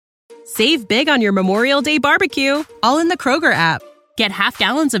Save big on your Memorial Day barbecue, all in the Kroger app. Get half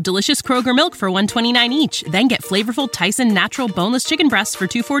gallons of delicious Kroger milk for $1.29 each. Then get flavorful Tyson natural boneless chicken breasts for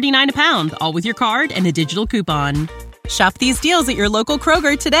 $2.49 a pound, all with your card and a digital coupon. Shop these deals at your local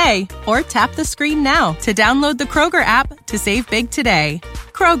Kroger today, or tap the screen now to download the Kroger app to save big today.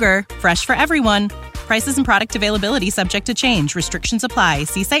 Kroger, fresh for everyone. Prices and product availability subject to change. Restrictions apply.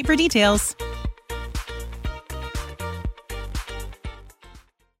 See site for details.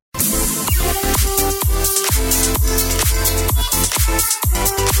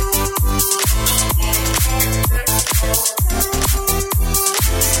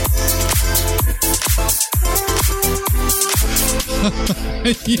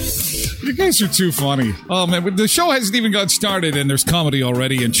 You guys are too funny. Oh, man, the show hasn't even got started, and there's comedy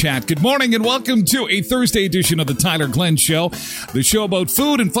already in chat. Good morning, and welcome to a Thursday edition of the Tyler Glenn Show, the show about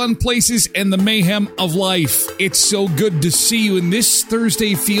food and fun places and the mayhem of life. It's so good to see you, and this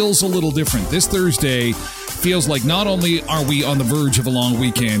Thursday feels a little different. This Thursday feels like not only are we on the verge of a long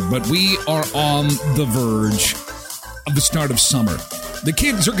weekend, but we are on the verge of the start of summer. The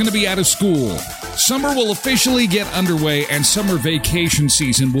kids are going to be out of school. Summer will officially get underway, and summer vacation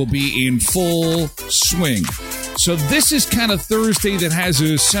season will be in full swing. So this is kind of Thursday that has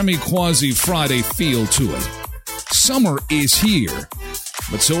a semi-quasi-Friday feel to it. Summer is here,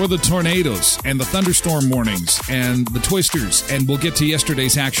 but so are the tornadoes and the thunderstorm warnings and the twisters, and we'll get to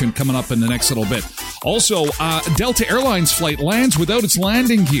yesterday's action coming up in the next little bit. Also, Delta Airlines flight lands without its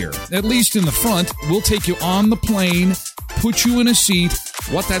landing gear, at least in the front. We'll take you on the plane, put you in a seat,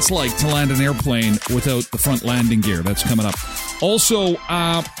 what that's like to land an airplane without the front landing gear. That's coming up. Also,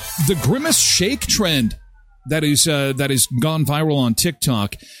 the Grimace Shake trend that is gone viral on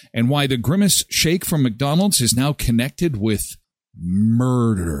TikTok, and why the Grimace Shake from McDonald's is now connected with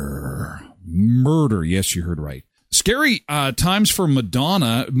murder. Murder, yes, you heard right. Scary times for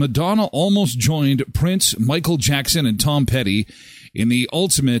Madonna. Madonna almost joined Prince, Michael Jackson, and Tom Petty in the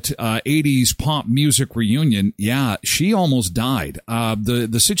ultimate 80s pop music reunion. Yeah, she almost died.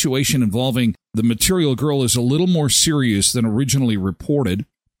 The situation involving the Material Girl is a little more serious than originally reported.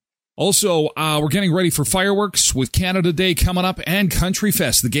 Also, we're getting ready for fireworks with Canada Day coming up and Country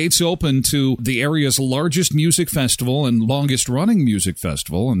Fest. The gates open to the area's largest music festival and longest running music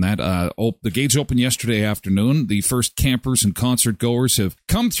festival, and that the gates opened yesterday afternoon. The first campers and concert goers have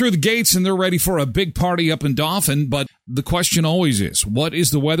come through the gates, and they're ready for a big party up in Dauphin. But the question always is, what is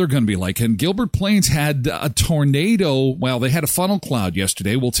the weather going to be like? And Gilbert Plains had a tornado. Well, they had a funnel cloud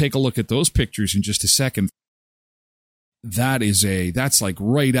yesterday. We'll take a look at those pictures in just a second. That's like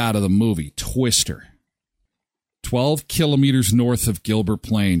right out of the movie Twister. 12 kilometers north of Gilbert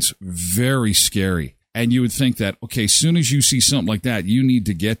Plains. Very scary. And you would think that, okay, as soon as you see something like that, you need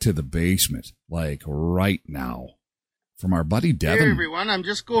to get to the basement, like right now. From our buddy Devin. Hey everyone, I'm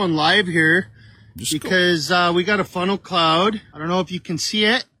just going live here because we got a funnel cloud. I don't know if you can see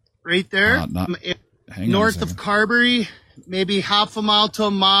it right there. North of Carberry, maybe half a mile to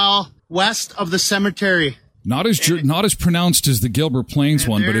a mile west of the cemetery. Not as pronounced as the Gilbert Plains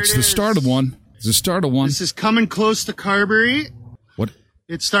one, but it's the start of one. It's the start of one. This is coming close to Carberry. What?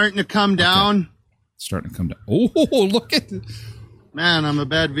 It's starting to come down. Okay. It's starting to come down. Oh, look at it. Man, I'm a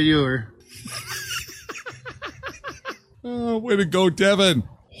bad viewer. Oh, way to go, Devin.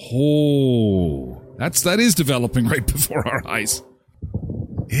 Oh, that is developing right before our eyes.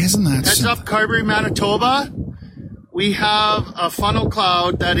 Isn't that Heads up, Carberry, Manitoba. We have a funnel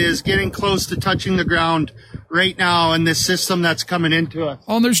cloud that is getting close to touching the ground right now in this system that's coming into us.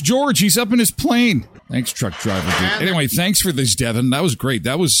 Oh, and there's George. He's up in his plane. Thanks, truck driver. Dude. Anyway, thanks for this, Devin. That was great.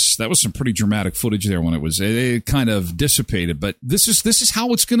 That was some pretty dramatic footage there when it kind of dissipated. But this is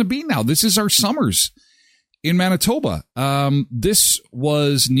how it's going to be now. This is our summers in Manitoba. This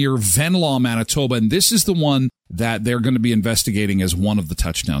was near Venlaw, Manitoba, and this is the one that they're going to be investigating as one of the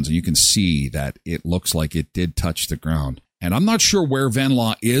touchdowns. And you can see that it looks like it did touch the ground. And I'm not sure where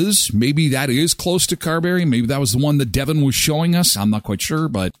Venlaw is. Maybe that is close to Carberry. Maybe that was the one that Devin was showing us. I'm not quite sure,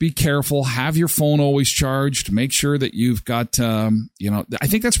 but be careful. Have your phone always charged. Make sure that you've got, I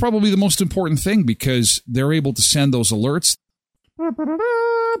think that's probably the most important thing because they're able to send those alerts.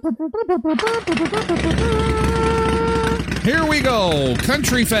 Here we go.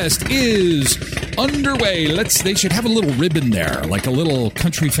 Country Fest is underway. They should have a little ribbon there, like a little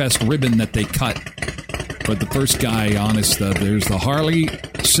Country Fest ribbon that they cut. But the first guy, honest, there's the Harley.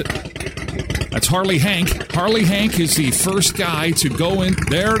 That's Harley Hank. Harley Hank is the first guy to go in.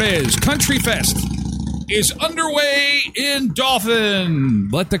 There it is. Country Fest is underway in Dauphin.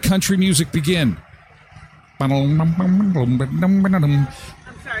 Let the country music begin. I'm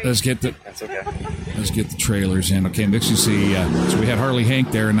sorry, Let's get the trailers in. Okay, this is the so we had Harley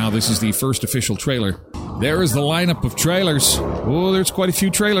Hank there, and now this is the first official trailer. There is the lineup of trailers. Oh, there's quite a few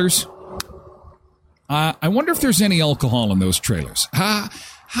trailers. I wonder if there's any alcohol in those trailers. How? I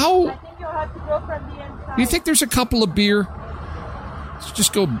think you'll have to go from the inside. You think there's a couple of beer? Let's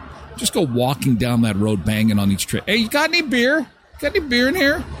just go walking down that road, banging on each trailer. Hey, you got any beer? Got any beer in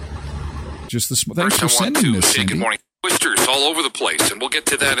here? Just the thanks for sending this. Say good morning. Twisters all over the place, and we'll get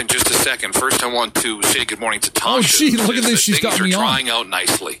to that in just a second. First, I want to say good morning to Tasha. Oh, gee, look at this. She's got me on. Things are trying out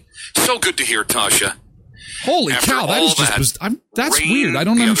nicely. So good to hear, Tasha. Holy cow, that is just... that's weird. I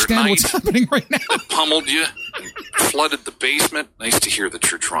don't understand what's happening right now. That pummeled you and flooded the basement. Nice to hear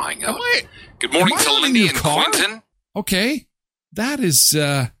that you're trying out. Good morning to Lindy and Quentin. Okay. That is...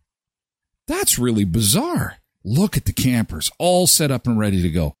 that's really bizarre. Look at the campers, all set up and ready to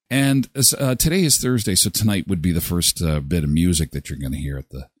go. And today is Thursday, so tonight would be the first bit of music that you're going to hear at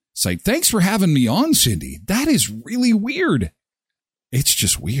the site. Thanks for having me on, Cindy. That is really weird. It's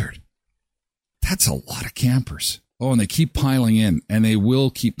just weird. That's a lot of campers. Oh, and they keep piling in, and they will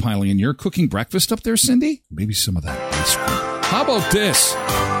keep piling in. You're cooking breakfast up there, Cindy? Maybe some of that ice cream. How about this?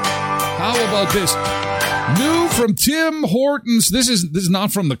 New from Tim Hortons. This is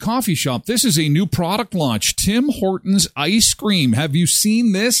not from the coffee shop. This is a new product launch. Tim Hortons ice cream. Have you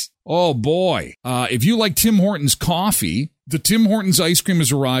seen this? Oh boy. If you like Tim Hortons coffee, the Tim Hortons ice cream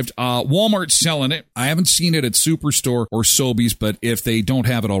has arrived. Walmart's selling it. I haven't seen it at Superstore or Sobeys, but if they don't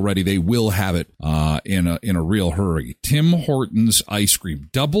have it already, they will have it in a real hurry. Tim Hortons ice cream.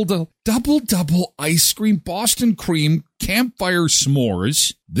 Double ice cream, Boston cream, campfire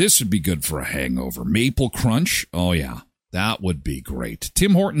s'mores. This would be good for a hangover. Maple crunch. Oh yeah. That would be great.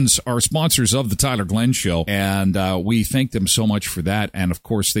 Tim Hortons are sponsors of the Tyler Glenn Show, and we thank them so much for that. And, of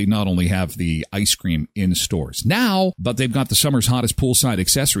course, they not only have the ice cream in stores now, but they've got the summer's hottest poolside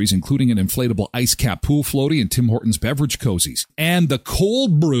accessories, including an inflatable ice cap pool floaty and Tim Hortons beverage cozies. And the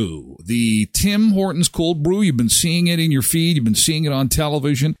cold brew, the Tim Hortons cold brew, you've been seeing it in your feed, you've been seeing it on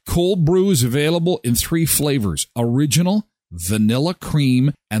television. Cold brew is available in 3 flavors: original, vanilla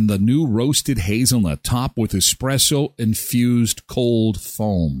cream, and the new roasted hazelnut, topped with espresso-infused cold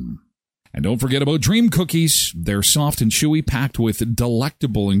foam. And don't forget about Dream Cookies. They're soft and chewy, packed with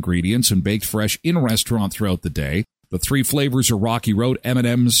delectable ingredients and baked fresh in-restaurant throughout the day. The 3 flavors are Rocky Road,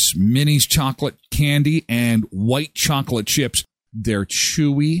 M&M's, Minis chocolate candy, and white chocolate chips. They're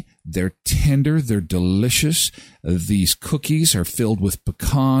chewy, they're tender, they're delicious. These cookies are filled with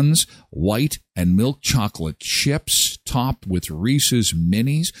pecans, white, and milk chocolate chips, topped with Reese's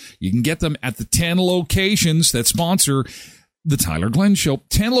Minis. You can get them at the 10 locations that sponsor the Tyler Glenn Show.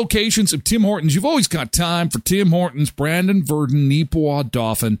 10 locations of Tim Hortons. You've always got time for Tim Hortons, Brandon, Verdon, Neepawa,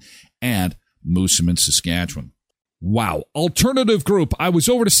 Dauphin, and Moosomin, Saskatchewan. Wow. Alternative group. I was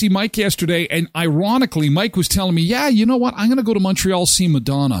over to see Mike yesterday, and ironically, Mike was telling me, yeah, you know what? I'm going to go to Montreal, see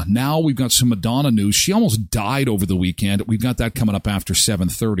Madonna. Now we've got some Madonna news. She almost died over the weekend. We've got that coming up after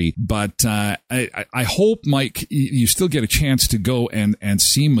 7:30. But I hope, Mike, you still get a chance to go and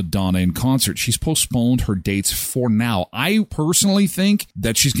see Madonna in concert. She's postponed her dates for now. I personally think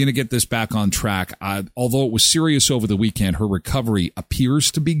that she's going to get this back on track. Although it was serious over the weekend, her recovery appears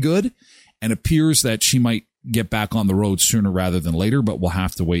to be good, and appears that she might get back on the road sooner rather than later, but we'll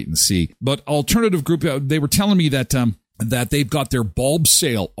have to wait and see. But alternative group, they were telling me that they've got their bulb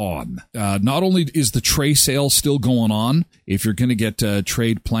sale on. Not only is the tray sale still going on, if you're going to get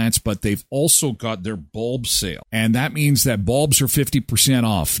trade plants, but they've also got their bulb sale. And that means that bulbs are 50%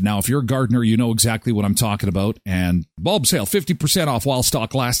 off. Now, if you're a gardener, you know exactly what I'm talking about. And bulb sale, 50% off while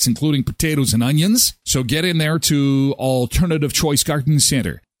stock lasts, including potatoes and onions. So get in there to Alternative Choice Garden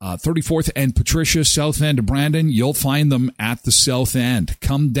Center. 34th and Patricia, South End of Brandon. You'll find them at the South End.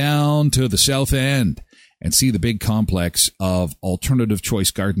 Come down to the South End and see the big complex of Alternative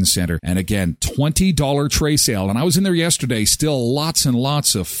Choice Garden Center. And again, $20 tray sale. And I was in there yesterday, still lots and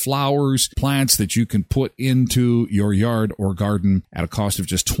lots of flowers, plants that you can put into your yard or garden at a cost of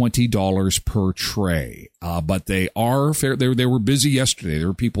just $20 per tray. But they are fair. They were busy yesterday. There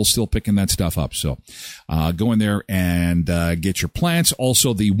were people still picking that stuff up. So go in there and get your plants.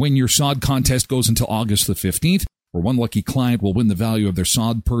 Also, the Win Your Sod contest goes until August the 15th. Where one lucky client will win the value of their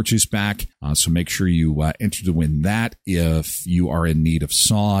sod purchase back. So make sure you enter to win that if you are in need of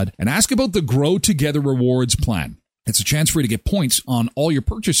sod. And ask about the Grow Together Rewards Plan. It's a chance for you to get points on all your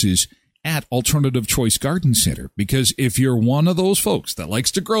purchases at Alternative Choice Garden Center. Because if you're one of those folks that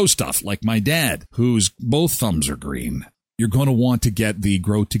likes to grow stuff like my dad, whose both thumbs are green, you're going to want to get the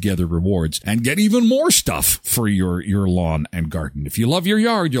Grow Together rewards and get even more stuff for your lawn and garden. If you love your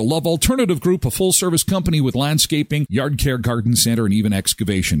yard, you'll love Alternative Group, a full-service company with landscaping, yard care, garden center, and even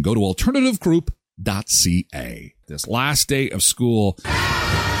excavation. Go to alternativegroup.ca. This last day of school.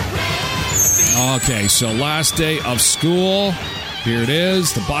 Okay, so last day of school. Here it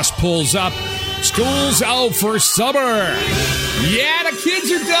is. The bus pulls up. School's out for summer. Yeah, the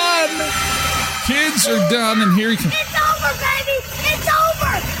kids are done. Kids are done, and here you come. It's over, baby. It's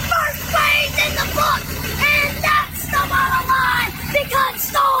over. First grade's in the book, and that's the bottom line. Because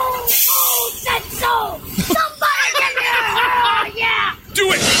Stone Cold said so. Somebody give me a hurrah, yeah.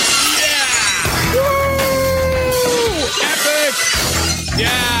 Do it. Yeah. Woo! Epic.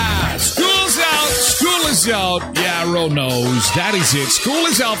 Yeah. School's out. School is out. Yeah, Ro knows. That is it. School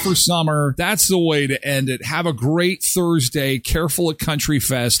is out for summer. That's the way to end it. Have a great Thursday. Careful at Country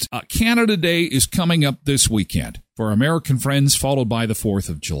Fest. Canada Day is coming up this weekend for American friends, followed by the 4th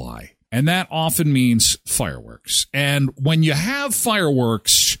of July. And that often means fireworks. And when you have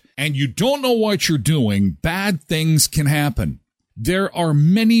fireworks and you don't know what you're doing, bad things can happen. There are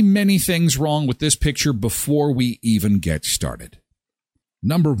many, many things wrong with this picture before we even get started.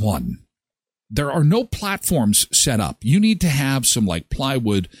 Number one, there are no platforms set up. You need to have some like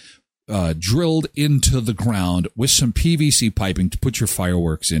plywood drilled into the ground with some PVC piping to put your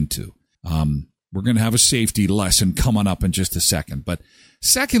fireworks into. We're going to have a safety lesson coming up in just a second. But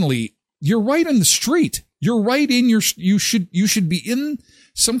secondly, you're right in the street. You're right in you should be in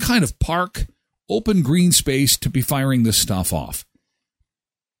some kind of park, open green space to be firing this stuff off.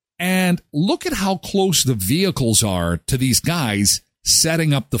 And look at how close the vehicles are to these guys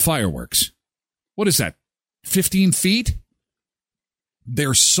setting up the fireworks. What is that? 15 feet?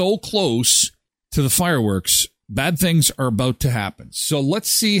 They're so close to the fireworks. Bad things are about to happen. So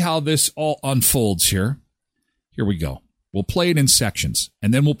let's see how this all unfolds here. Here we go. We'll play it in sections,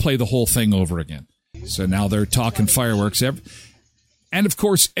 and then we'll play the whole thing over again. So now they're talking fireworks. And, of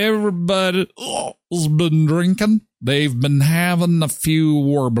course, everybody has been drinking. They've been having a few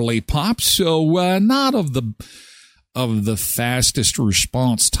warbly pops, so not of the fastest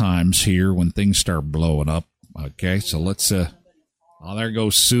response times here when things start blowing up. Okay, so let's, there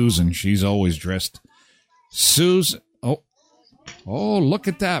goes Susan. She's always dressed. Susan, oh, look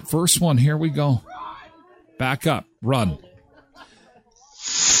at that. First one, here we go. Back up, run.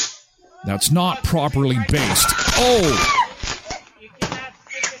 That's not properly based. Oh!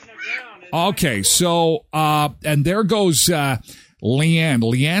 Okay, so, and there goes, Leanne.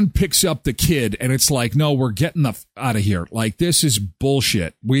 Leanne picks up the kid, and it's like, no, we're getting out of here. Like, this is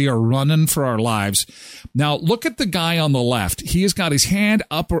bullshit. We are running for our lives. Now, look at the guy on the left. He has got his hand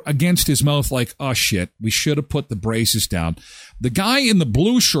up against his mouth like, oh, shit, we should have put the braces down. The guy in the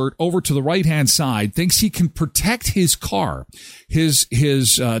blue shirt over to the right-hand side thinks he can protect his car, his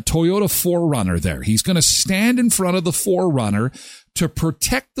Toyota 4Runner there. He's going to stand in front of the 4Runner to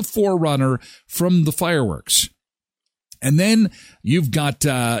protect the 4Runner from the fireworks. And then you've got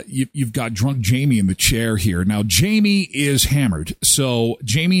drunk Jamie in the chair here. Now Jamie is hammered, so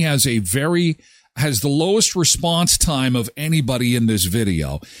Jamie has the lowest response time of anybody in this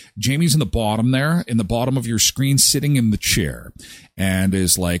video. Jamie's in the bottom of your screen, sitting in the chair, and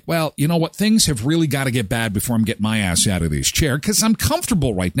is like, well, you know what? Things have really got to get bad before I'm getting my ass out of this chair because I'm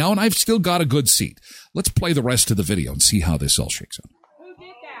comfortable right now and I've still got a good seat. Let's play the rest of the video and see how this all shakes out. Who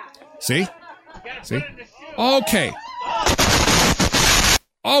did that? See? Okay.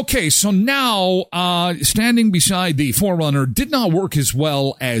 Okay, so now standing beside the 4Runner did not work as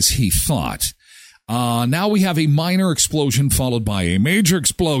well as he thought. Now we have a minor explosion followed by a major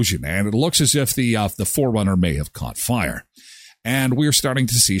explosion, and it looks as if the 4Runner may have caught fire. And we're starting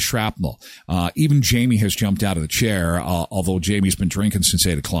to see shrapnel. Even Jamie has jumped out of the chair, although Jamie's been drinking since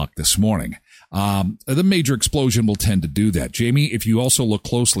 8 o'clock this morning. The major explosion will tend to do that. Jamie, if you also look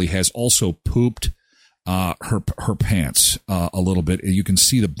closely, has also pooped her pants a little bit. You can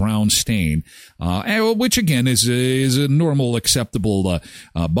see the brown stain, which again is a normal, acceptable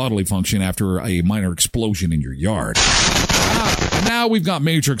bodily function after a minor explosion in your yard. Now we've got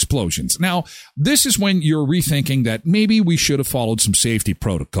major explosions. Now, this is when you're rethinking that maybe we should have followed some safety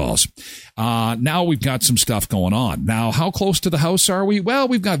protocols. Now we've got some stuff going on. Now, how close to the house are we? Well,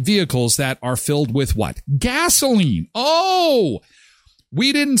 we've got vehicles that are filled with what? Gasoline. Oh!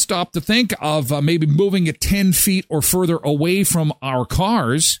 We didn't stop to think of maybe moving it 10 feet or further away from our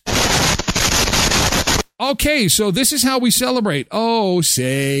cars. Okay, so this is how we celebrate. Oh,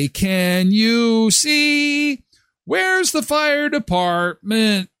 say, can you see? Where's the fire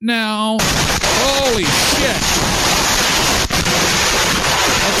department now? Holy shit.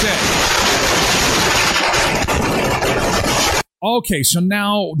 Okay. Okay, so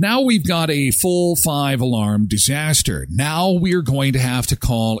now we've got a full 5-alarm disaster. Now we're going to have to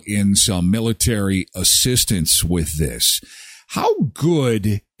call in some military assistance with this. How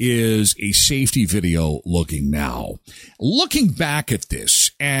good is a safety video looking now? Looking back at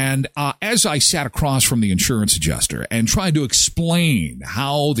this, and as I sat across from the insurance adjuster and tried to explain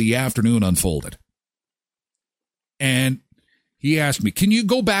how the afternoon unfolded, and he asked me, can you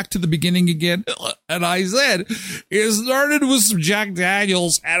go back to the beginning again? And I said, it started with some Jack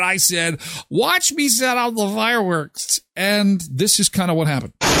Daniels, and I said, watch me set out the fireworks. And this is kind of what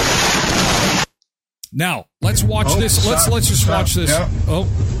happened. Now, let's watch this. Let's just watch this. Yep.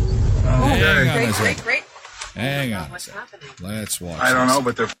 Great. Hang on a second. Let's watch I don't know,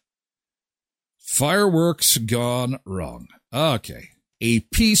 but the fireworks gone wrong. Okay. A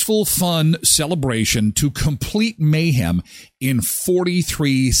peaceful, fun celebration to complete mayhem in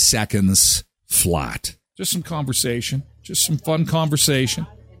 43 seconds flat. Just some conversation. Just some fun conversation.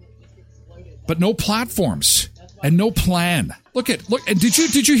 But no platforms. And no plan. Look, and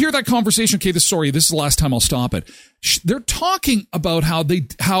did you hear that conversation? Okay, this is the last time I'll stop it. They're talking about how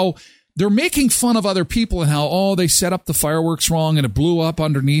they're making fun of other people and how, they set up the fireworks wrong and it blew up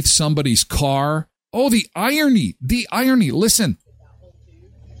underneath somebody's car. Oh, the irony. Listen.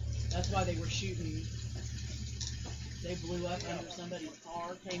 That's why they were shooting. They blew up under somebody's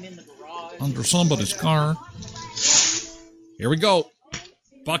car, came in the garage. Under somebody's car. Here we go.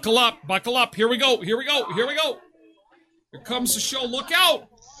 Buckle up. Here we go. Here comes the show. Look out.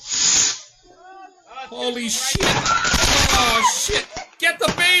 Holy shit. Oh, shit. Get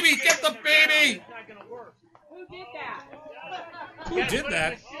the baby. Who did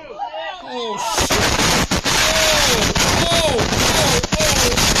that? Oh, shit. Oh.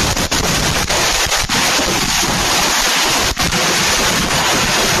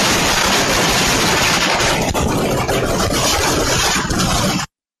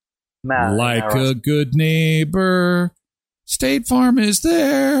 Like a good neighbor, State Farm is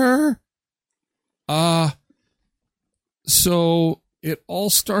there. So it all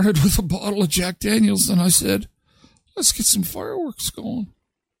started with a bottle of Jack Daniels, and I said, let's get some fireworks going.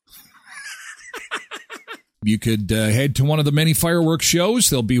 You could head to one of the many fireworks shows.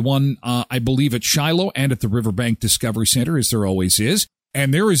 There'll be one, I believe, at Shiloh and at the Riverbank Discovery Center, as there always is.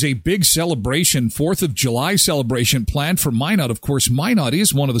 And there is a big celebration, 4th of July celebration planned for Minot. Of course, Minot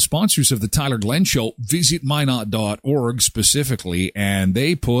is one of the sponsors of the Tyler Glenn Show. Visit Minot.org specifically, and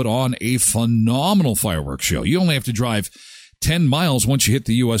they put on a phenomenal fireworks show. You only have to drive 10 miles once you hit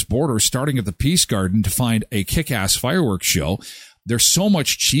the U.S. border, starting at the Peace Garden, to find a kick-ass fireworks show. They're so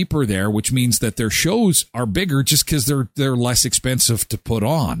much cheaper there, which means that their shows are bigger just because they're less expensive to put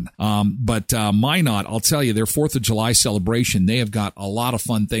on. But Minot, I'll tell you, their 4th of July celebration, they have got a lot of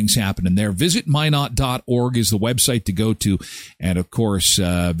fun things happening there. Visit Minot.org is the website to go to. And, of course,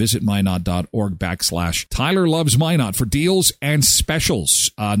 visit Minot.org/Tyler Loves Minot for deals and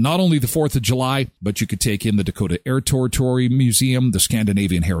specials. Not only the 4th of July, but you could take in the Dakota Air Territory Museum, the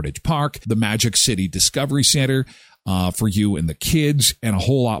Scandinavian Heritage Park, the Magic City Discovery Center, for you and the kids, and a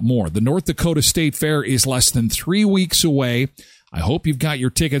whole lot more. The North Dakota State Fair is less than 3 weeks away. I hope you've got your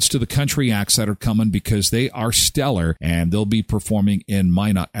tickets to the country acts that are coming, because they are stellar, and they'll be performing in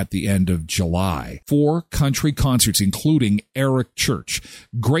Minot at the end of July. 4 country concerts, including Eric Church.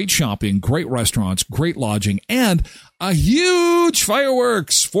 Great shopping, great restaurants, great lodging, and a huge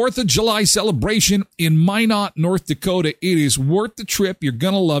fireworks 4th of July celebration in Minot, North Dakota. It is worth the trip. You're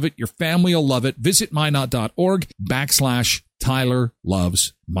going to love it. Your family will love it. Visit Minot.org/Tyler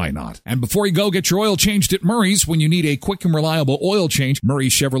Loves Minot. And before you go, get your oil changed at Murray's. When you need a quick and reliable oil change, Murray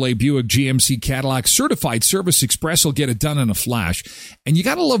Chevrolet Buick GMC Cadillac Certified Service Express will get it done in a flash. And you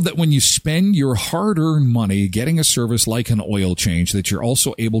got to love that when you spend your hard-earned money getting a service like an oil change, that you're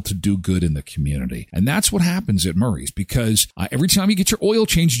also able to do good in the community. And that's what happens at Murray's, because every time you get your oil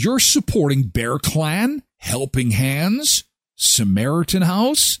changed, you're supporting Bear Clan, Helping Hands, Samaritan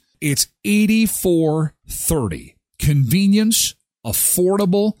House. It's 8430. Convenience,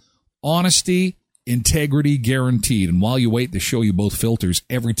 affordable, honesty, integrity guaranteed. And while you wait, they show you both filters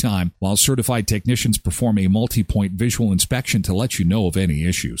every time, while certified technicians perform a multi-point visual inspection to let you know of any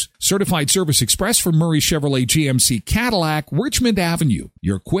issues. Certified Service Express from Murray Chevrolet GMC Cadillac, Richmond Avenue.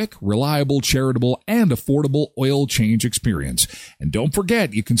 Your quick, reliable, charitable, and affordable oil change experience. And don't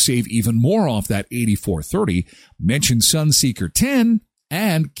forget, you can save even more off that 8430. Mention Sunseeker 10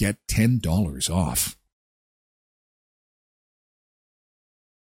 and get $10 off.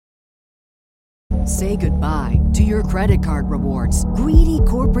 Say goodbye to your credit card rewards. Greedy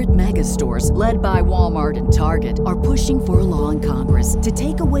corporate mega stores, led by Walmart and Target, are pushing for a law in Congress to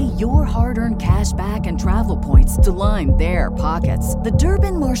take away your hard-earned cash back and travel points to line their pockets. The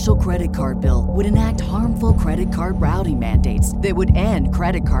Durbin-Marshall credit card bill would enact harmful credit card routing mandates that would end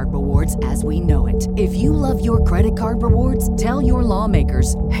credit card rewards as we know it. If you love your credit card rewards, tell your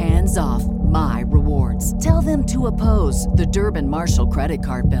lawmakers, hands off my rewards. Tell them to oppose the Durbin-Marshall credit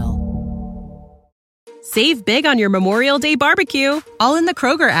card bill. Save big on your Memorial Day barbecue, all in the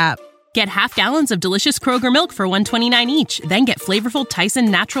Kroger app. Get half gallons of delicious Kroger milk for $1.29 each. Then get flavorful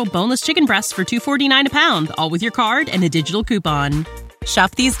Tyson natural boneless chicken breasts for $2.49 a pound, all with your card and a digital coupon.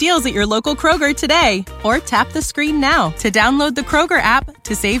 Shop these deals at your local Kroger today, or tap the screen now to download the Kroger app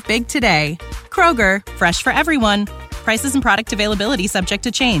to save big today. Kroger, fresh for everyone. Prices and product availability subject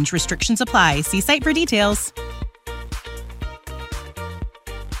to change. Restrictions apply. See site for details.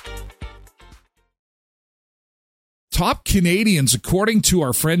 Top Canadians, according to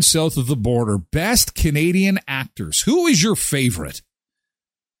our friends south of the border. Best Canadian actors. Who is your favorite?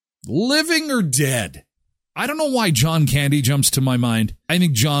 Living or dead? I don't know why John Candy jumps to my mind. I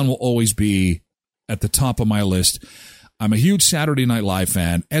think John will always be at the top of my list. I'm a huge Saturday Night Live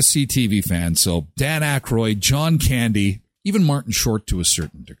fan, SCTV fan, so Dan Aykroyd, John Candy, even Martin Short to a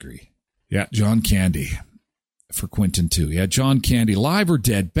certain degree. Yeah, John Candy. For Quentin, too. Yeah, John Candy, live or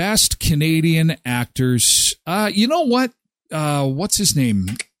dead. Best Canadian actors. You know what? What's his name?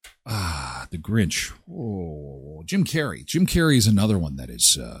 The Grinch. Oh, Jim Carrey. Jim Carrey is another one that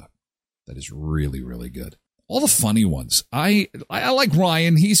is really, really good. All the funny ones. I like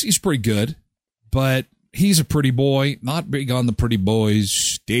Ryan. He's pretty good, but he's a pretty boy. Not big on the pretty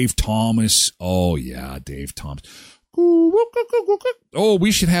boys. Dave Thomas. Oh, yeah, Dave Thomas. Oh,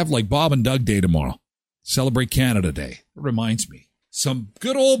 we should have like Bob and Doug Day tomorrow. Celebrate Canada Day. It reminds me. Some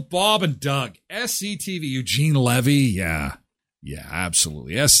good old Bob and Doug. SCTV. Eugene Levy. Yeah,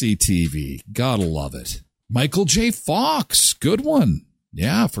 absolutely. SCTV. Gotta love it. Michael J. Fox. Good one.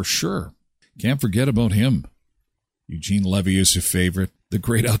 Yeah, for sure. Can't forget about him. Eugene Levy is a favorite. The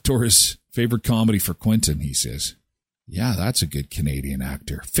Great Outdoors. Favorite comedy for Quentin, he says. Yeah, that's a good Canadian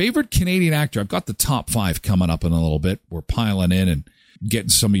actor. Favorite Canadian actor. I've got the top 5 coming up in a little bit. We're piling in and getting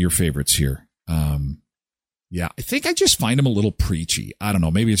some of your favorites here. Yeah, I think I just find him a little preachy. I don't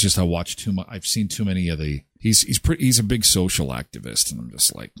know. Maybe it's just I watch too much. I've seen too many of the. He's a big social activist, and I'm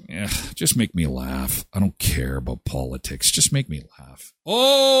just like, just make me laugh. I don't care about politics. Just make me laugh.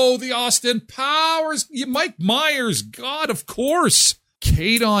 Oh, the Austin Powers, Mike Myers. God, of course.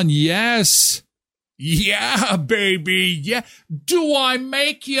 Kate on, yes. Yeah, baby. Yeah. Do I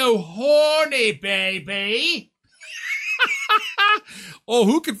make you horny, baby? Oh,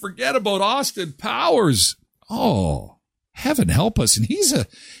 who can forget about Austin Powers? Oh, heaven help us. And he's an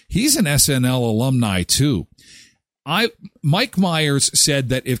SNL alumni too. Mike Myers said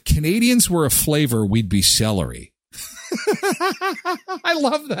that if Canadians were a flavor, we'd be celery. I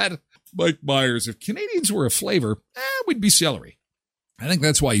love that. Mike Myers, if Canadians were a flavor, we'd be celery. I think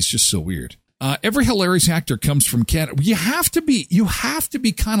that's why he's just so weird. Every hilarious actor comes from Canada. You have to be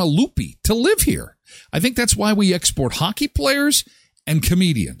kind of loopy to live here. I think that's why we export hockey players and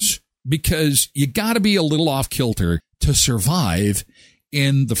comedians, because you got to be a little off kilter to survive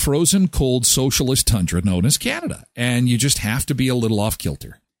in the frozen, cold, socialist tundra known as Canada. And you just have to be a little off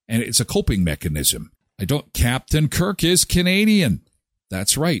kilter. And it's a coping mechanism. Captain Kirk is Canadian.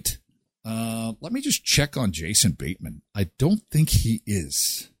 That's right. Let me just check on Jason Bateman. I don't think he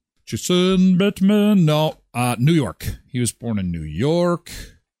is. Jason Bateman. No, New York. He was born in New York.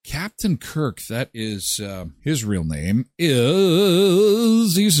 Captain Kirk, that is his real name,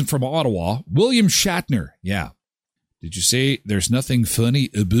 he's from Ottawa. William Shatner. Yeah. Did you say there's nothing funny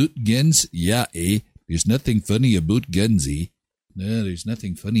about guns? Yeah, There's nothing funny about guns, No, there's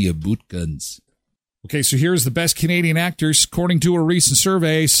nothing funny about guns. Okay, so here's the best Canadian actors according to a recent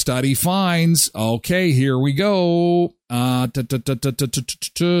survey. Study finds. Okay, here we go. Ryan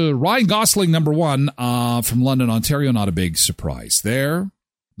Gosling, number 1, from London, Ontario. Not a big surprise there.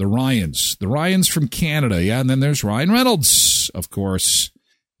 The Ryans from Canada. Yeah, and then there's Ryan Reynolds, of course.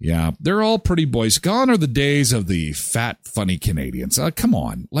 Yeah, they're all pretty boys. Gone are the days of the fat, funny Canadians. Come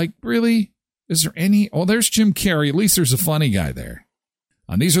on. Like, really? Is there any? Oh, there's Jim Carrey. At least there's a funny guy there.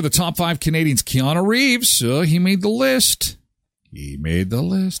 And these are the top 5 Canadians. Keanu Reeves. He made the list.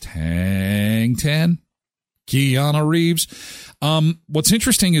 Hang 10. Keanu Reeves. What's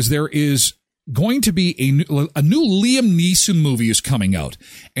interesting is there is going to be a new Liam Neeson movie is coming out.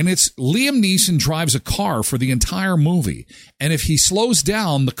 And it's Liam Neeson drives a car for the entire movie. And if he slows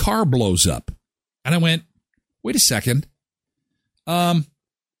down, the car blows up. And I went, wait a second.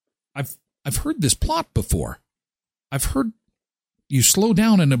 I've heard this plot before. I've heard you slow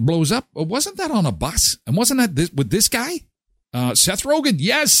down and it blows up. Wasn't that on a bus? And wasn't that with this guy? Seth Rogen.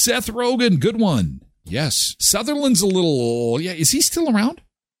 Yes, Seth Rogen. Good one. Yes. Sutherland's a little, yeah. Is he still around?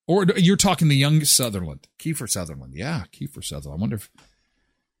 Or you're talking the young Sutherland. Kiefer Sutherland. Yeah, Kiefer Sutherland. I wonder if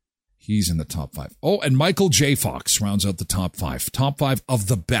he's in the top 5. Oh, and Michael J. Fox rounds out the top 5. Top 5 of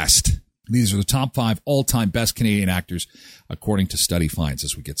the best. These are the top 5 all-time best Canadian actors, according to Study Finds,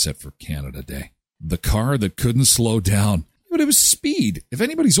 as we get set for Canada Day. The car that couldn't slow down. But it was Speed. If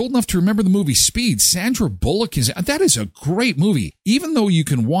anybody's old enough to remember the movie Speed, Sandra Bullock that is a great movie. Even though you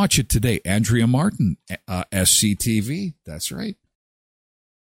can watch it today. Andrea Martin, SCTV. That's right.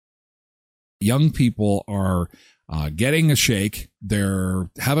 Young people are getting a shake, they're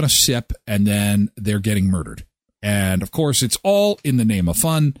having a sip, and then they're getting murdered. And, of course, it's all in the name of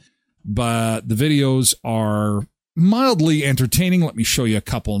fun, but the videos are mildly entertaining. Let me show you a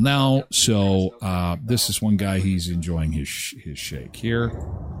couple now. So this is one guy. He's enjoying his shake here.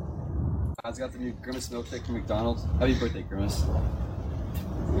 I've got the new Grimace milkshake from McDonald's. Happy birthday, Grimace.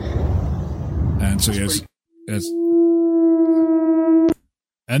 And so he has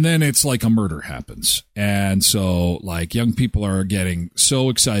and then it's like a murder happens. And so like young people are getting so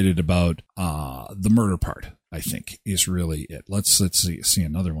excited about the murder part, I think, is really it. Let's see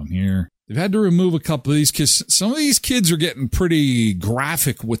another one here. They've had to remove a couple of these kids. Some of these kids are getting pretty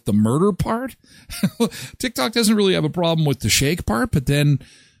graphic with the murder part. TikTok doesn't really have a problem with the shake part, but then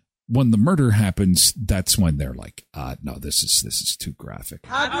when the murder happens, that's when they're like, no, this is too graphic.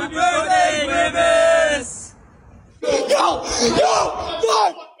 Happy birthday, Grimace! Go!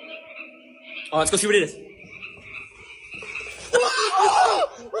 Fuck! Oh, let's go see what it is.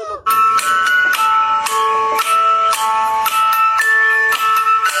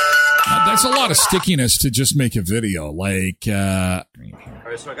 That's a lot of stickiness to just make a video. Like, all right,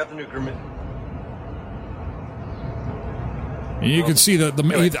 so I got the new Grimace. You can see the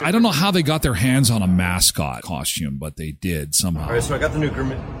I don't know how they got their hands on a mascot costume, but they did somehow. All right, so I got the new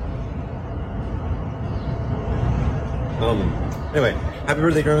Grimace. Anyway, happy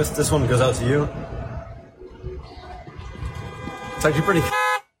birthday, Grimace. This one goes out to you. It's actually pretty.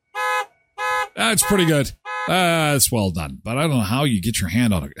 That's pretty good. That's well done. But I don't know how you get your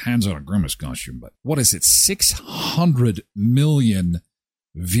hands on a Grimace costume. But what is it? 600 million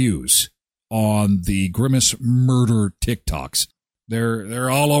views on the Grimace murder TikToks.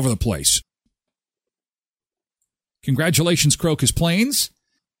 They're all over the place. Congratulations, Crocus Plains.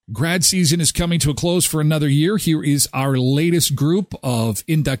 Grad season is coming to a close for another year. Here is our latest group of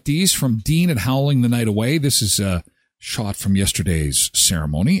inductees from Dean at Howling the Night Away. This is a shot from yesterday's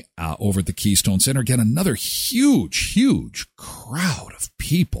ceremony over at the Keystone Center. Again, another huge crowd of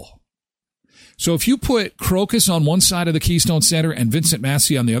people. So if you put Crocus on one side of the Keystone Center and Vincent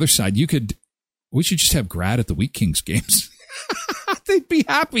Massey on the other side, we should just have Grad at the Wheat Kings games. They'd be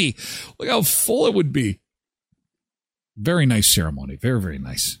happy. Look how full it would be. Very nice ceremony. Very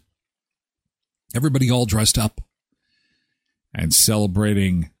nice. Everybody all dressed up and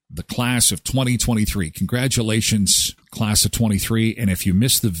celebrating the class of 2023. Congratulations, class of 23. And if you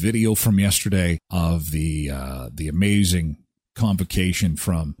missed the video from yesterday of the amazing convocation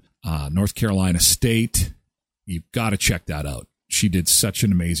from North Carolina State, you've got to check that out. She did such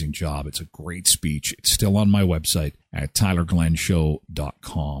an amazing job. It's a great speech. It's still on my website at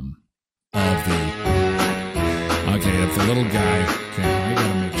tylerglenshow.com. Of the little guy. Okay, I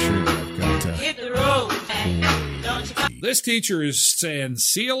got to make sure that I've got hit the road. This teacher is saying,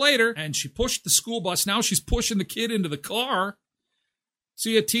 see you later. And she pushed the school bus. Now she's pushing the kid into the car.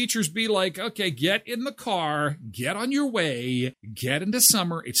 See, teachers be like, okay, get in the car, get on your way, get into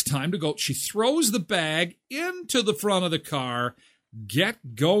summer. It's time to go. She throws the bag into the front of the car.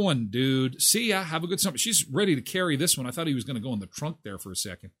 Get going, dude. See ya. Have a good summer. She's ready to carry this one. I thought he was going to go in the trunk there for a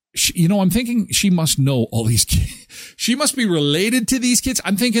second. I'm thinking she must know all these kids. She must be related to these kids.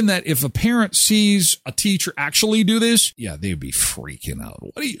 I'm thinking that if a parent sees a teacher actually do this, yeah, they'd be freaking out.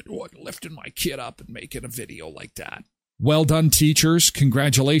 What are you doing, lifting my kid up and making a video like that? Well done, teachers.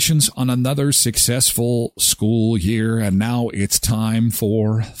 Congratulations on another successful school year. And now it's time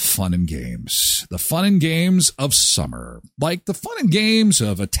for fun and games. The fun and games of summer. Like the fun and games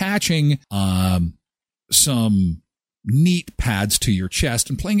of attaching some neat pads to your chest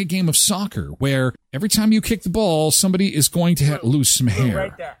and playing a game of soccer where every time you kick the ball, somebody is going to lose some hair.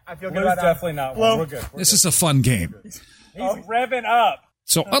 Right there. I feel good about that. Definitely not one. We're good. This is a fun game. He's revving up.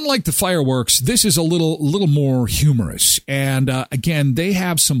 So unlike the fireworks, this is a little more humorous. And again, they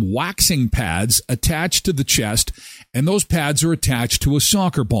have some waxing pads attached to the chest, and those pads are attached to a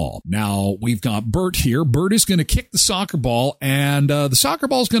soccer ball. Now, we've got Bert here. Bert is going to kick the soccer ball, and the soccer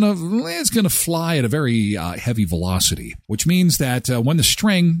ball is going to fly at a very heavy velocity, which means that when the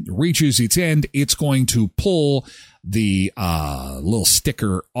string reaches its end, it's going to pull the little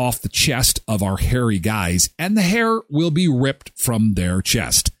sticker off the chest of our hairy guys, and the hair will be ripped from their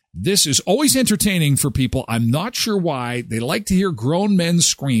chest. This is always entertaining for people. I'm not sure why. They like to hear grown men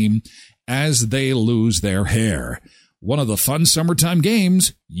scream as they lose their hair. One of the fun summertime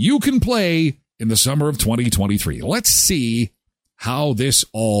games you can play in the summer of 2023. Let's see how this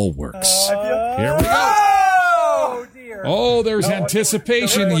all works. Here we go. Oh, there's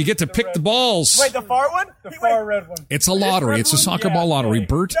anticipation. You get to pick the balls. Wait, the far one? The far red one. It's a lottery. It's a soccer ball lottery.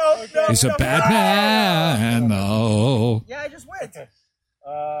 Bert is a bad man. No. Yeah, I just went.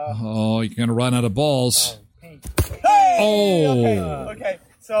 Oh, you're going to run out of balls. Oh. Okay.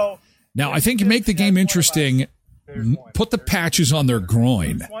 So now, I think you make the game interesting. Put the patches on their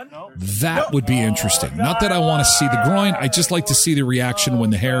groin. That would be interesting. Not that I want to see the groin. I just like to see the reaction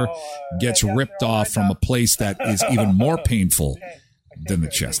when the hair gets ripped off from a place that is even more painful than the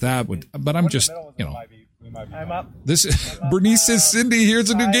chest. That would, but I'm just, I'm up. This, Bernice says, Cindy, here's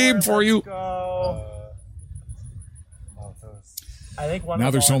a new game for you. I think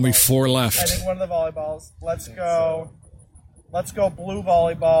now there's only 4 left. I think one of the volleyballs. Let's go blue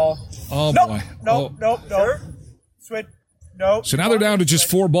volleyball. Oh, nope, boy. Nope. Sure? Switch. Nope. So now they're down to just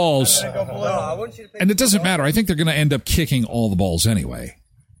 4 balls. Go And it doesn't matter. I think they're going to end up kicking all the balls anyway.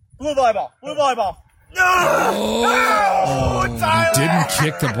 Blue volleyball. No! Oh, he didn't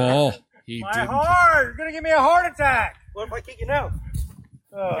kick the ball. My heart! You're going to give me a heart attack. What if I kick it now?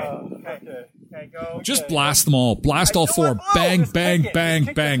 Okay, go. Just blast them all. Blast all 4. Bang, bang,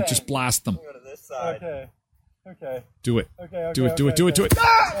 bang, bang. Just blast them. Go to this side. Okay. Do it. Okay. Do it.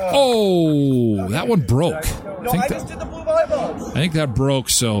 Oh, that one broke. No, I just did the blue volleyballs. I think that broke,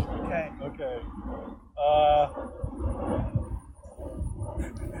 so. Okay.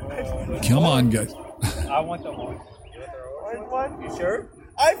 Come on, guys. I want the orange. Orange one? You sure?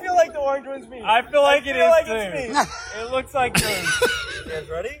 I feel like the orange one's me. I feel like it is too. It looks like yours. You guys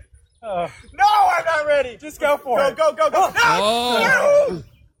ready? No, I'm not ready. Just go for it. Go. No! Oh.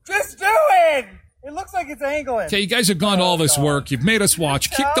 Just do it! It looks like it's angling. Okay, you guys have gone to all this work. You've made us watch.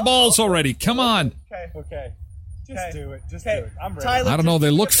 Kick the balls already. Come on. Okay. Just do it. I'm ready. Tyler, I don't know.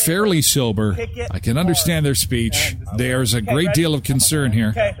 They look fairly sober. I can understand their speech. There's a great deal of concern here.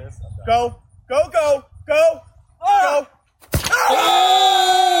 Okay. Go. Oh,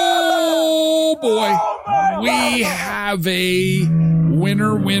 boy. We have a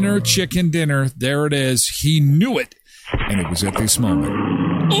winner chicken dinner. There it is. He knew it. And it was at this moment.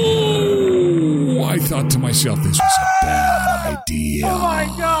 Oh, I thought to myself, this was a bad idea. Oh, my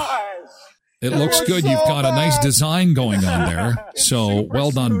gosh. It looks good. You've got a nice design going on there. So well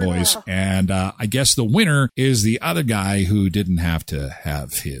done, boys. And I guess the winner is the other guy who didn't have to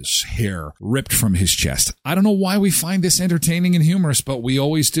have his hair ripped from his chest. I don't know why we find this entertaining and humorous, but we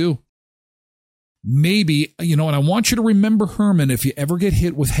always do. Maybe, and I want you to remember Herman if you ever get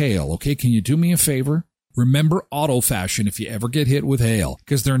hit with hail. Okay, can you do me a favor? Remember Auto Fashion if you ever get hit with hail,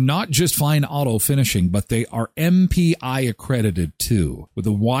 because they're not just fine auto finishing, but they are MPI accredited too. With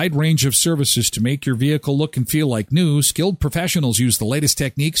a wide range of services to make your vehicle look and feel like new, skilled professionals use the latest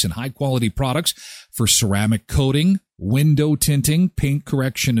techniques and high quality products for ceramic coating, window tinting, paint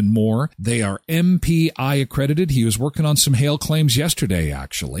correction, and more. They are MPI accredited. He was working on some hail claims yesterday,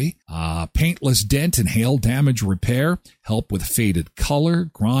 actually. Paintless dent and hail damage repair, help with faded color,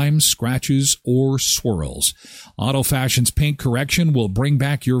 grimes, scratches, or swirls. Auto Fashion's paint correction will bring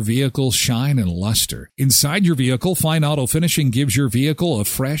back your vehicle's shine and luster. Inside your vehicle, Fine Auto Finishing gives your vehicle a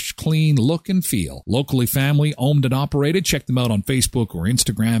fresh, clean look and feel. Locally family owned and operated. Check them out on Facebook or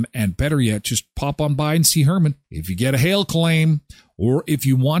Instagram, and better yet, just pop on by and see Herman. If you get a hail claim, or if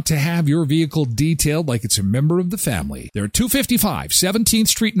you want to have your vehicle detailed like it's a member of the family, they're at 255 17th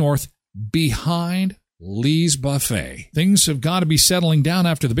Street North, behind Lee's Buffet. Things have got to be settling down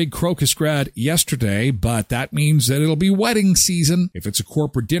after the big Crocus grad yesterday, but that means that it'll be wedding season. If it's a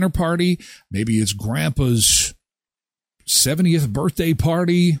corporate dinner party, maybe it's Grandpa's 70th birthday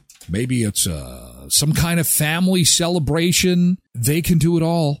party, maybe it's some kind of family celebration. They can do it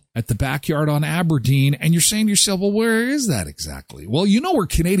all at the Backyard on Aberdeen. And you're saying to yourself, well, where is that exactly? Well, you know where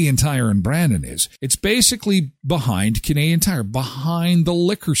Canadian Tire in Brandon is. It's basically behind Canadian Tire, behind the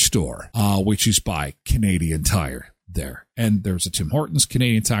liquor store, which is by Canadian Tire. there. And there's a Tim Hortons,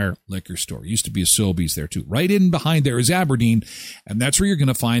 Canadian Tire, liquor store. Used to be a Sobeys there too. Right in behind there is Aberdeen, and that's where you're going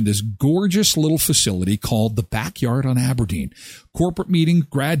to find this gorgeous little facility called the Backyard on Aberdeen. Corporate meetings,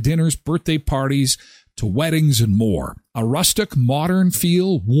 grad dinners, birthday parties, to weddings and more. A rustic, modern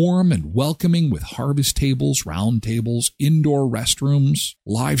feel, warm and welcoming with harvest tables, round tables, indoor restrooms,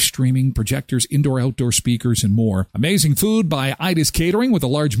 live streaming, projectors, indoor-outdoor speakers, and more. Amazing food by Ida's Catering with a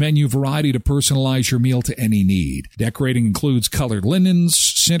large menu variety to personalize your meal to any need. Decorating includes colored linens,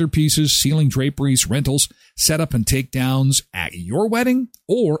 centerpieces, ceiling draperies, rentals, setup and takedowns at your wedding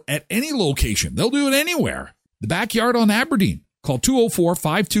or at any location. They'll do it anywhere. The Backyard on Aberdeen. Call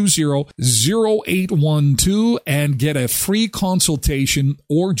 204-520-0812 and get a free consultation,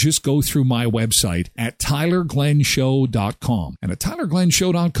 or just go through my website at tylerglenshow.com. And at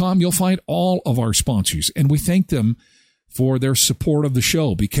tylerglenshow.com, you'll find all of our sponsors, and we thank them for their support of the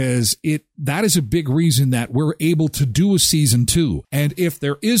show, because that is a big reason that we're able to do a season 2. And if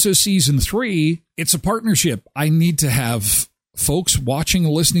there is a season 3, it's a partnership. I need to have folks watching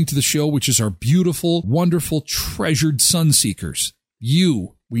and listening to the show, which is our beautiful, wonderful, treasured sun seekers.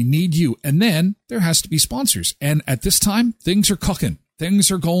 You. We need you. And then there has to be sponsors. And at this time, things are cooking.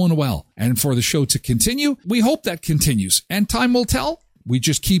 Things are going well. And for the show to continue, we hope that continues. And time will tell. We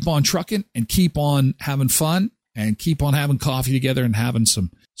just keep on trucking and keep on having fun and keep on having coffee together and having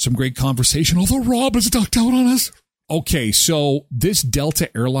some great conversation. Although Rob has ducked out on us. Okay, so this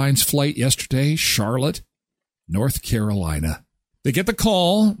Delta Airlines flight yesterday, Charlotte, North Carolina. They get the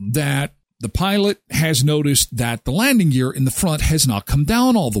call that the pilot has noticed that the landing gear in the front has not come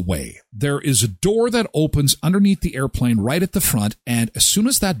down all the way. There is a door that opens underneath the airplane right at the front, and as soon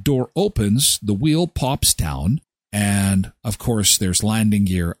as that door opens, the wheel pops down, and of course there's landing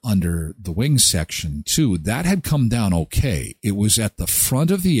gear under the wing section too. That had come down okay. It was at the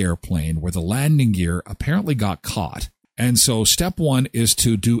front of the airplane where the landing gear apparently got caught. And so step 1 is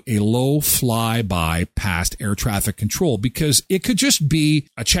to do a low flyby past air traffic control, because it could just be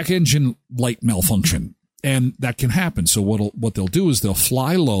a check engine light malfunction, and that can happen. So what they'll do is they'll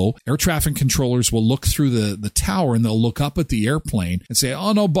fly low. Air traffic controllers will look through the tower, and they'll look up at the airplane and say,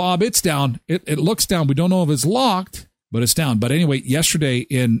 "Oh no, Bob, it's down. It looks down. We don't know if it's locked, but it's down." But anyway, yesterday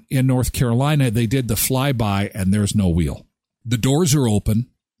in North Carolina, they did the flyby, and there's no wheel. The doors are open,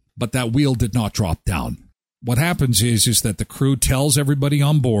 but that wheel did not drop down. What happens is that the crew tells everybody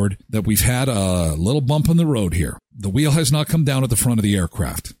on board that we've had a little bump in the road here. The wheel has not come down at the front of the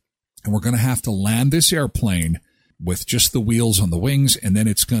aircraft, and we're going to have to land this airplane with just the wheels on the wings, and then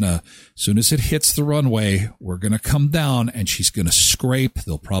it's going to, as soon as it hits the runway, we're going to come down, and she's going to scrape.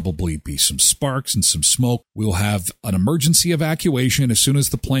 There'll probably be some sparks and some smoke. We'll have an emergency evacuation as soon as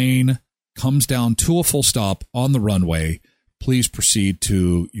the plane comes down to a full stop on the runway. Please proceed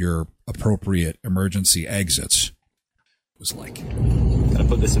to your appropriate emergency exits. It was like, gotta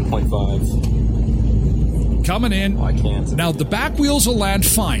put this in 0.5. Coming in. Oh, I can't. Now the back wheels will land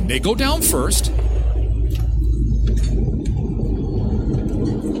fine. They go down first.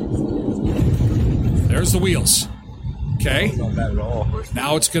 There's the wheels. Okay. Not bad at all.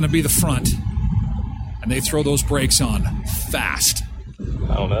 Now it's going to be the front, and they throw those brakes on fast.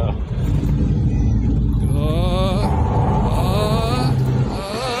 I don't know.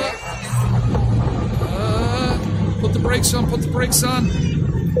 Put the brakes on, put the brakes on.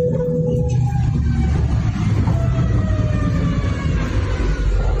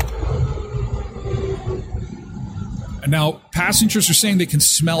 And now passengers are saying they can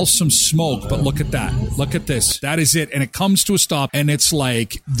smell some smoke, but look at that. Look at this. That is it. And it comes to a stop, and it's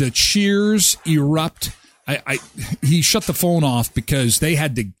like the cheers erupt. He shut the phone off because they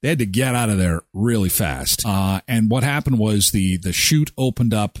had to get out of there really fast. And what happened was the chute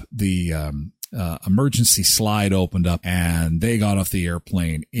opened up, the emergency slide opened up, and they got off the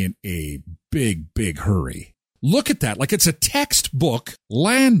airplane in a big hurry. Look at that. Like it's a textbook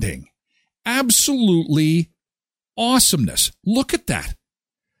landing. Absolutely awesomeness. Look at that.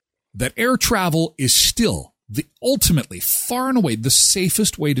 That air travel is still the ultimately, far and away, the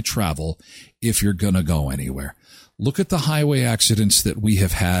safest way to travel if you're going to go anywhere. Look at the highway accidents that we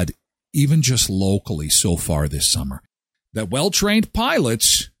have had, even just locally so far this summer. That well-trained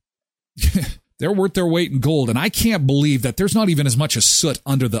pilots, they're worth their weight in gold. And I can't believe that there's not even as much as soot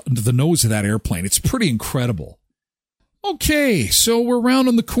under the nose of that airplane. It's pretty incredible. Okay, so we're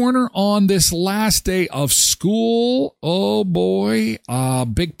rounding the corner on this last day of school. Oh boy,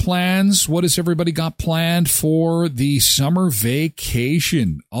 big plans. What has everybody got planned for the summer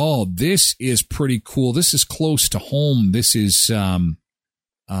vacation? Oh, this is pretty cool. This is close to home. This is,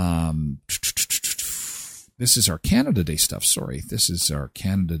 This is our Canada Day stuff. Sorry. This is our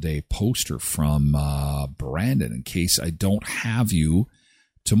Canada Day poster from Brandon, in case I don't have you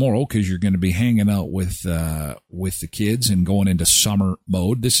tomorrow, because you're going to be hanging out with the kids and going into summer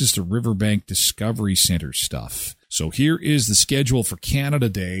mode. This is the Riverbank Discovery Center stuff. So here is the schedule for Canada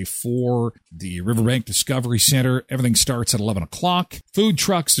Day for the Riverbank Discovery Center. Everything starts at 11 o'clock. Food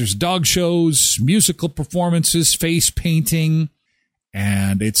trucks, there's dog shows, musical performances, face painting,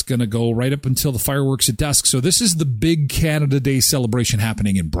 and it's going to go right up until the fireworks at dusk. So this is the big Canada Day celebration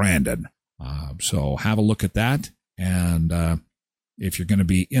happening in Brandon. So have a look at that. And if you're going to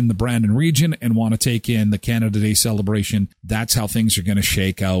be in the Brandon region and want to take in the Canada Day celebration, that's how things are going to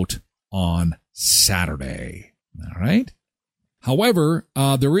shake out on Saturday. All right. However,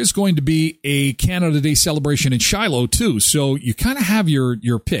 there is going to be a Canada Day celebration in Shiloh, too. So you kind of have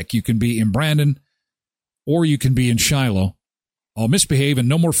your pick. You can be in Brandon or you can be in Shiloh. Oh, misbehave and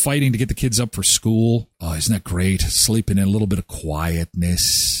no more fighting to get the kids up for school. Oh, isn't that great? Sleeping in a little bit of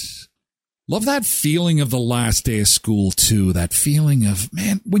quietness. Love that feeling of the last day of school, too. That feeling of,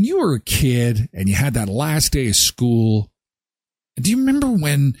 man, when you were a kid and you had that last day of school. Do you remember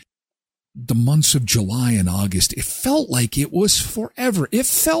when the months of July and August, it felt like it was forever. It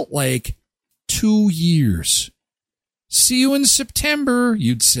felt like 2 years. See you in September,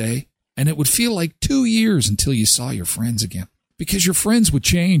 you'd say. And it would feel like 2 years until you saw your friends again. Because your friends would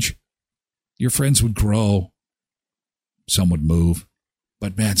change. Your friends would grow. Some would move.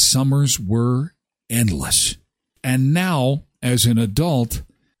 But man, summers were endless. And now, as an adult,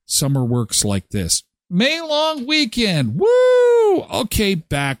 summer works like this. May long weekend. Woo! Okay,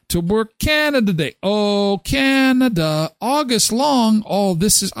 back to work. Canada Day. Oh, Canada. August long. Oh,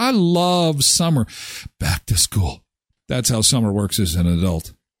 I love summer. Back to school. That's how summer works as an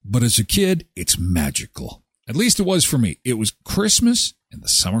adult. But as a kid, it's magical. At least it was for me. It was Christmas and the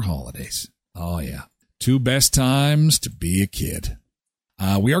summer holidays. Oh, yeah. 2 best times to be a kid.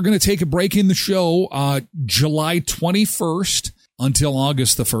 We are going to take a break in the show July 21st until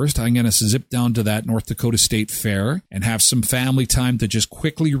August the 1st. I'm going to zip down to that North Dakota State Fair and have some family time to just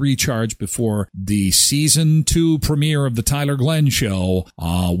quickly recharge before the season 2 premiere of the Tyler Glenn Show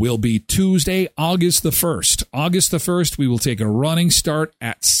will be Tuesday, August the 1st. August the 1st, we will take a running start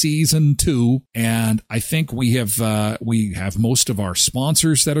at season 2. And I think we have most of our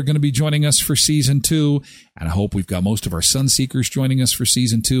sponsors that are going to be joining us for season 2. And I hope we've got most of our Sunseekers joining us for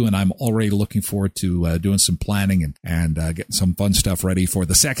season 2. And I'm already looking forward to doing some planning and getting some fun stuff ready for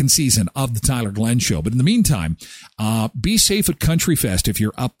the second season of the Tyler Glenn Show. But in the meantime, be safe at Country Fest if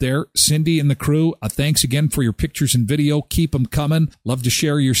you're up there. Cindy and the crew, thanks again for your pictures and video. Keep them coming. Love to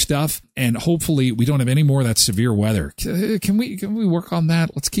share your stuff. And hopefully we don't have any more of that severe weather. Can we work on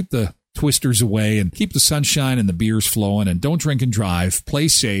that? Let's keep the twisters away and keep the sunshine and the beers flowing, and don't drink and drive. Play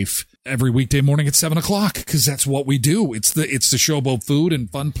safe. Every weekday morning at 7 o'clock, because that's what we do. It's the show about food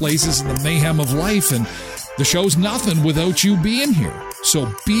and fun places and the mayhem of life, and the show's nothing without you being here.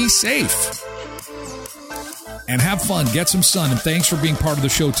 So be safe and have fun. Get some sun, and thanks for being part of the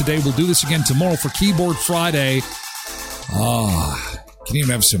show today. We'll do this again tomorrow for Keyboard Friday. Can even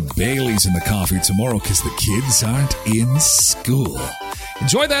have some Baileys in the coffee tomorrow because the kids aren't in school.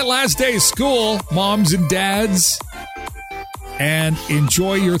 Enjoy that last day of school, moms and dads. And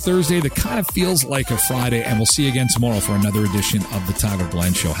enjoy your Thursday that kind of feels like a Friday. And we'll see you again tomorrow for another edition of the Tyler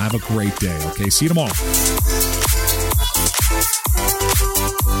Glenn Show. Have a great day, okay? See you tomorrow.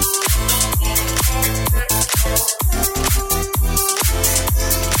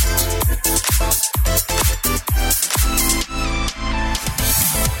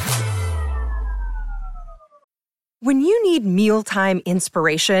 When you need mealtime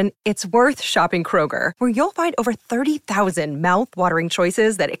inspiration, it's worth shopping Kroger, where you'll find over 30,000 mouth-watering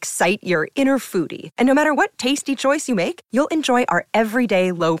choices that excite your inner foodie. And no matter what tasty choice you make, you'll enjoy our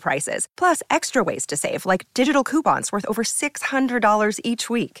everyday low prices, plus extra ways to save, like digital coupons worth over $600 each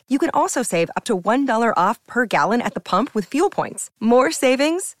week. You can also save up to $1 off per gallon at the pump with fuel points. More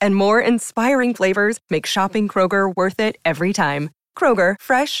savings and more inspiring flavors make shopping Kroger worth it every time. Kroger,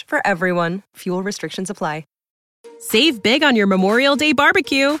 fresh for everyone. Fuel restrictions apply. Save big on your Memorial Day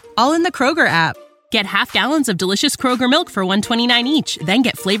barbecue, all in the Kroger app. Get half gallons of delicious Kroger milk for $1.29 each. Then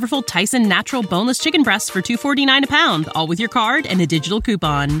get flavorful Tyson natural boneless chicken breasts for $2.49 a pound, all with your card and a digital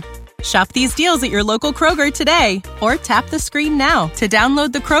coupon. Shop these deals at your local Kroger today, or tap the screen now to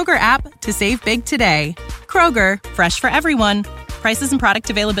download the Kroger app to save big today. Kroger, fresh for everyone. Prices and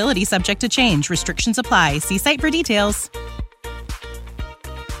product availability subject to change. Restrictions apply. See site for details.